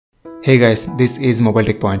Hey guys, this is Mobile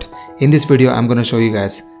Tech Point. In this video, I'm gonna show you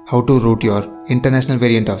guys how to root your international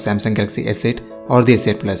variant of Samsung Galaxy S8 or the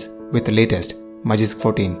S8 Plus with the latest Magisk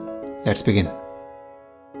 14. Let's begin.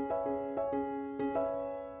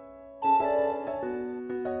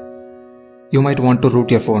 You might want to root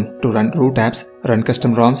your phone to run root apps, run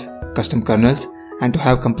custom ROMs, custom kernels, and to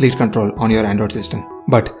have complete control on your Android system.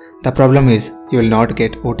 But the problem is you will not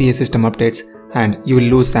get OTA system updates and you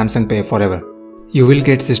will lose Samsung Pay forever. You will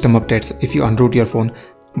get system updates if you unroot your phone,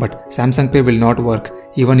 but Samsung Pay will not work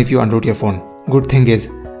even if you unroot your phone. Good thing is,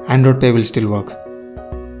 Android Pay will still work.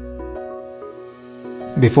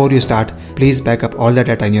 Before you start, please back up all the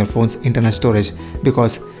data in your phone's internal storage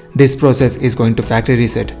because this process is going to factory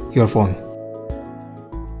reset your phone.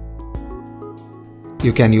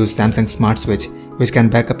 You can use Samsung Smart Switch, which can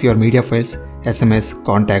back up your media files, SMS,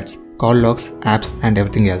 contacts, call logs, apps and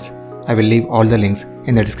everything else. I will leave all the links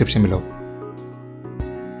in the description below.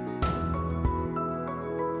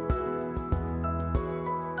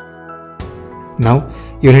 Now,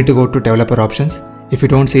 you need to go to Developer Options. If you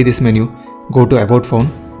don't see this menu, go to About Phone,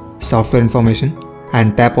 Software Information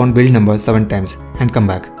and tap on Build Number 7 times and come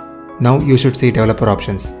back. Now you should see Developer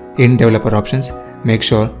Options. In Developer Options, make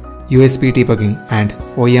sure USB debugging and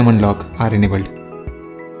OEM unlock are enabled.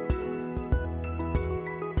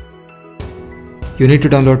 You need to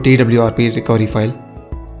download Twrp recovery file,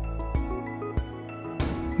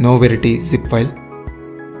 Verity zip file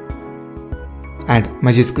and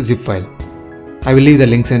Magisk zip file. I will leave the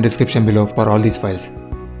links in the description below for all these files.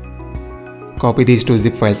 Copy these two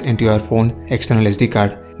zip files into your phone external SD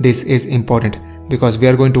card. This is important because we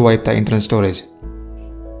are going to wipe the internal storage.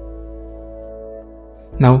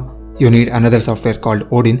 Now you need another software called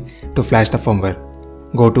Odin to flash the firmware.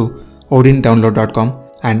 Go to odindownload.com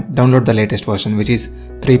and download the latest version, which is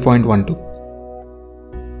 3.12.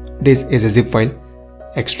 This is a zip file.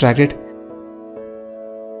 Extract it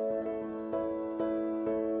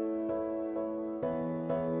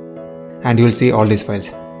and you will see all these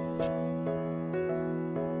files.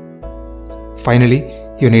 Finally,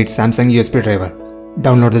 you need Samsung USB driver.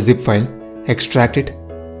 Download the zip file, extract it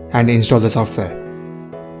and install the software.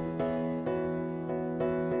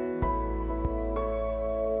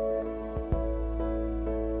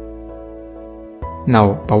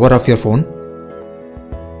 Now power off your phone.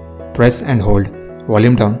 Press and hold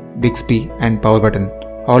volume down, Bixby and power button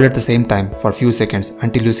all at the same time for few seconds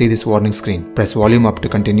until you see this warning screen. Press volume up to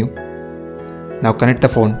continue. Now connect the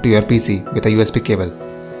phone to your PC with a USB cable.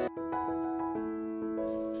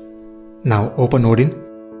 Now open Odin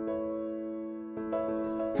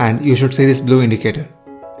and you should see this blue indicator.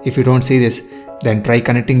 If you don't see this, then try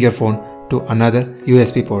connecting your phone to another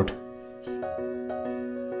USB port.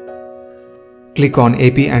 Click on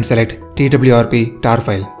AP and select TWRP tar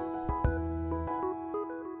file.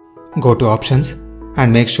 Go to Options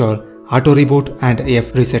and make sure Auto Reboot and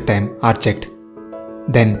AF Reset Time are checked.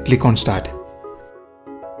 Then click on Start.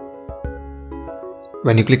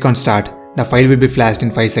 When you click on Start, the file will be flashed in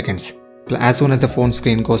 5 seconds. As soon as the phone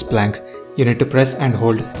screen goes blank, you need to press and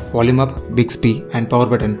hold volume up, Bixby and power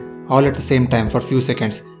button all at the same time for few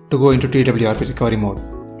seconds to go into TWRP recovery mode.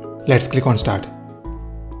 Let's click on Start.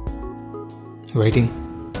 Waiting.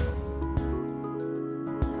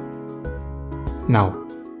 Now.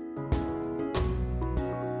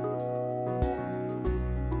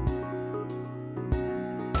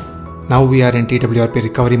 Now we are in TWRP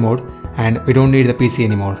recovery mode and we don't need the PC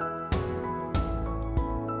anymore.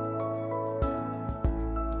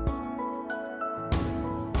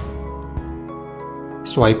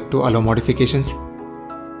 Swipe to allow modifications.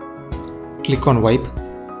 Click on Wipe.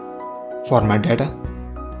 Format data.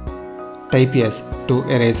 Type Yes to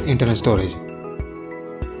erase internal storage.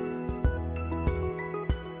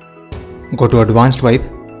 Go to Advanced Wipe.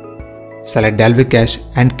 Select Dalvik Cache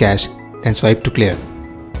and Cache, then swipe to clear.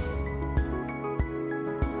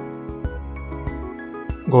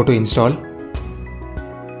 Go to Install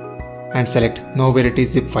and select No Verity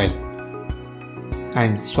zip file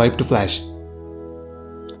and swipe to flash.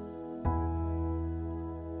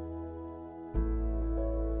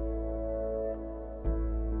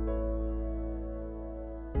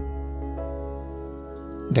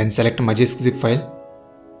 Then select Magisk zip file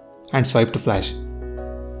and swipe to flash.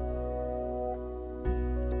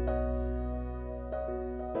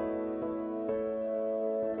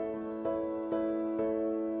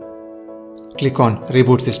 Click on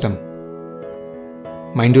Reboot System.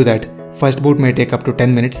 Mind you that first boot may take up to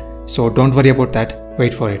 10 minutes, so don't worry about that,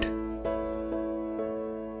 wait for it.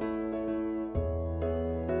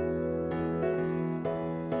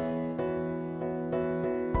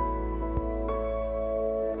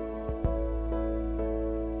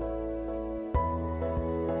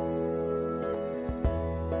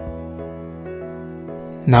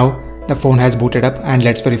 Now the phone has booted up and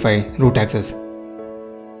let's verify root access.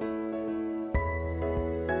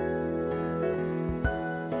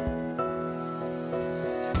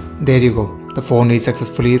 There you go, the phone is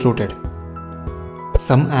successfully rooted.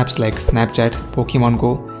 Some apps like Snapchat, Pokemon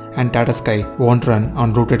Go and Tata Sky won't run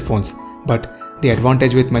on rooted phones, but the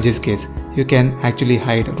advantage with Magisk is you can actually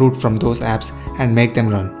hide root from those apps and make them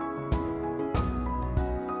run.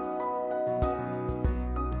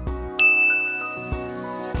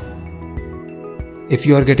 If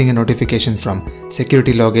you are getting a notification from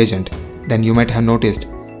Security Log Agent, then you might have noticed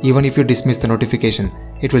even if you dismiss the notification,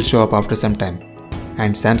 it will show up after some time.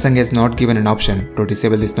 And Samsung has not given an option to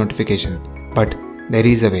disable this notification, but there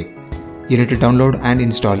is a way. You need to download and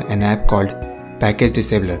install an app called Package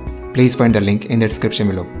Disabler. Please find the link in the description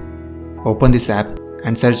below. Open this app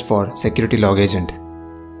and search for Security Log Agent.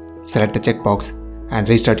 Select the checkbox and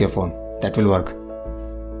restart your phone. That will work.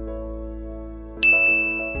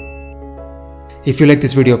 If you like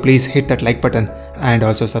this video, please hit that like button and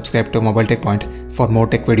also subscribe to Mobile Tech Point for more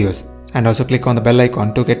tech videos. And also click on the bell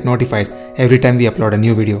icon to get notified every time we upload a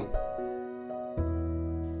new video.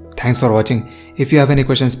 Thanks for watching. If you have any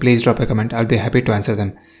questions, please drop a comment. I'll be happy to answer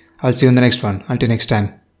them. I'll see you in the next one. Until next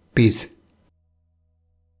time, peace.